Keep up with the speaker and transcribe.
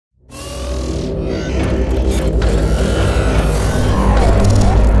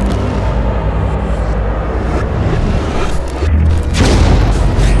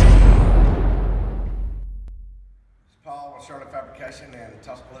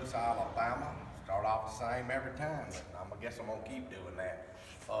Tuscaloosa, Alabama. Start off the same every time, but I guess I'm gonna keep doing that.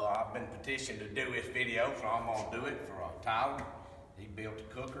 I've been petitioned to do this video, so I'm gonna do it for Tyler. He built a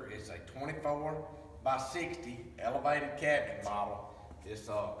cooker. It's a 24 by 60 elevated cabinet model. This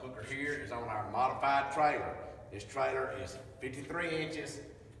cooker here is on our modified trailer. This trailer is 53 inches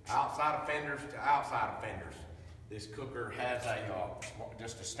outside of fenders to outside of fenders. This cooker has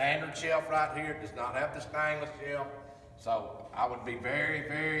just a standard shelf right here. It does not have the stainless shelf. So I would be very,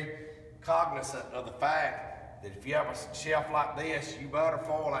 very cognizant of the fact that if you have a shelf like this, you better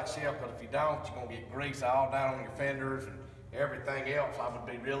foil that shelf, because if you don't, you're gonna get grease all down on your fenders and everything else. I would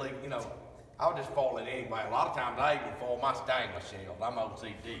be really, I would just foil it anyway. A lot of times I even foil my stainless shelf. I'm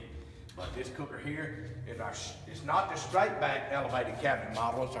OCD. But this cooker here is it's not the straight back elevated cabinet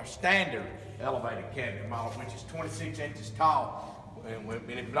model, it's our standard elevated cabinet model, which is 26 inches tall. And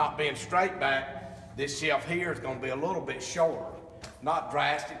it not being straight back, this shelf here is going to be a little bit shorter. Not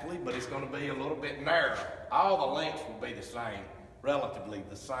drastically, but it's going to be a little bit narrower. All the lengths will be the same, relatively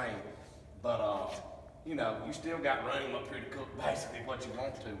the same. But, you still got room up here to cook basically what you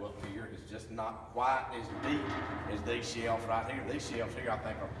want to up here. It's just not quite as deep as these shelves right here. These shelves here, I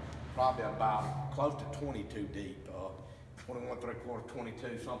think, are probably about close to 22 deep, 21 3/4,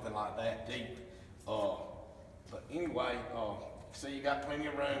 22, something like that deep. But anyway, see, you got plenty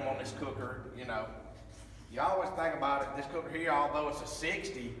of room on this cooker. You always think about it. This cooker here, although it's a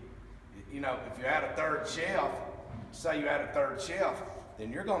 60, if you add a third shelf, say you add a third shelf,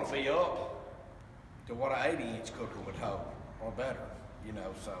 then you're going to be up to what an 80-inch cooker would hold or better.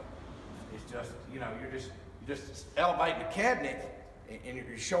 So it's just, you're just elevating the cabinet, and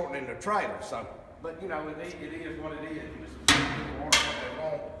you're shortening the trailer. So, but it is what it is.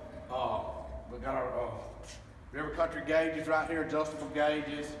 We got our River Country gauges right here, adjustable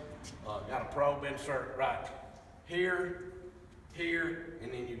gauges. Got a probe insert right here,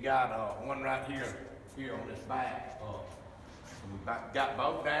 and then you got one right here on this back. We got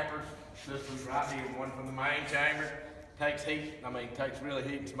both dampers systems right here. One from the main chamber takes really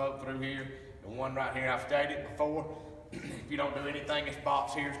heat and smoke through here, and one right here. I've stated it before. If you don't do anything, this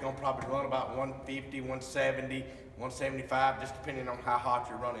box here is going to probably run about 150, 170, 175, just depending on how hot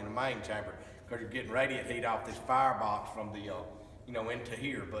you're running the main chamber, because you're getting radiant heat off this firebox from the, into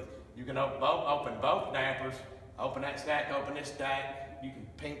here. But you can open both dampers, open that stack, open this stack. You can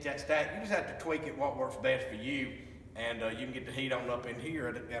pinch that stack. You just have to tweak it what works best for you, and you can get the heat on up in here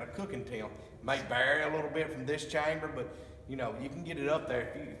at a cooking temp. It may vary a little bit from this chamber, but you can get it up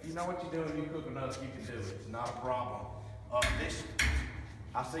there. If you know what you're doing, you're cooking up, you can do it. It's not a problem.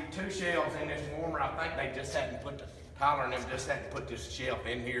 I see two shelves in this warmer. I think they just hadn't put Tyler and them just hadn't put this shelf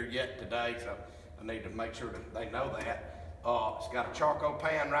in here yet today, so I need to make sure that they know that. It's got a charcoal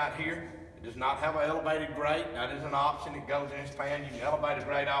pan right here. It does not have an elevated grate. That is an option. It goes in this pan. You can elevate a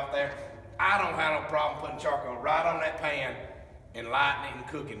grate off there. I don't have no problem putting charcoal right on that pan and lighting it and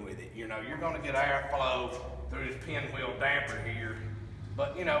cooking with it. You're going to get airflow through this pinwheel damper here.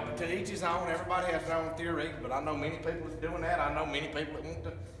 But to each his own. Everybody has their own theories, but I know many people that's doing that. I know many people that want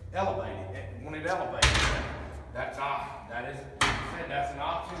to elevate it, want it elevated. That's an option,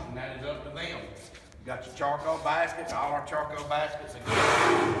 and that is up to them. You got your charcoal baskets. All our charcoal baskets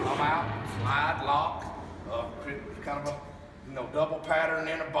come out, slide, lock, kind of a double pattern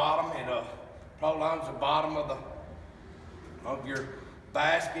in the bottom. It prolongs the bottom of your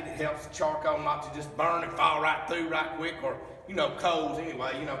basket. It helps the charcoal not to just burn and fall right through right quick, or coals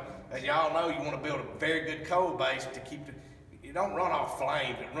anyway. As y'all know, you want to build a very good coal base to keep it don't run off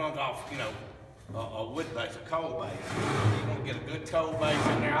flames. It runs off, a wood base, a coal base. You want to get a good coal base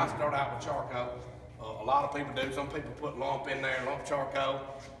in there. I start out with charcoal. A lot of people do. Some people put lump in there, lump charcoal,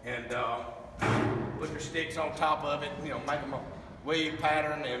 and put their sticks on top of it. Make them a weave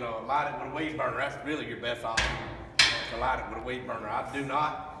pattern and light it with a weed burner. That's really your best option, to light it with a weed burner. I do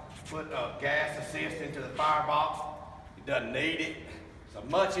not put gas assist into the firebox. It doesn't need it. It's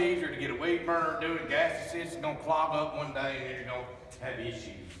much easier to get a weed burner doing gas assist. It's going to clog up one day, and then you're going to have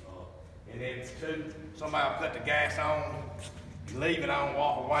issues. And then two, somebody will cut the gas on, leave it on,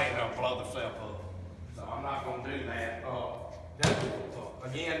 walk away, and it'll blow themselves up. So I'm not going to do that.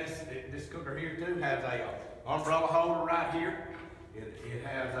 Again, this cooker here too has a umbrella holder right here. It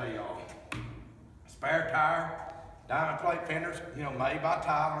has a spare tire, diamond plate fenders, made by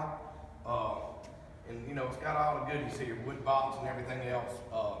Tyler. And it's got all the goodies here, wood box and everything else.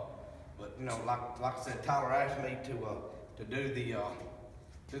 But like I said, Tyler asked me to do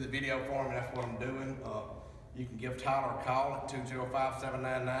the video for him, and that's what I'm doing. You can give Tyler a call at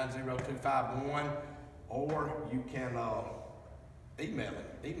 205-799-0251, or you can email him.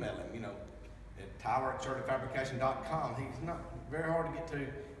 at tyler@shirleyfabrication.com. He's not very hard to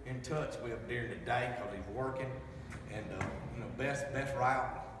get in touch with during the day because he's working. And you know, best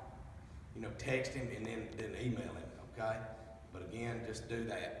route, you know, text him and then email him. Okay. But again, just do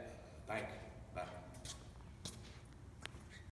that. Thank you.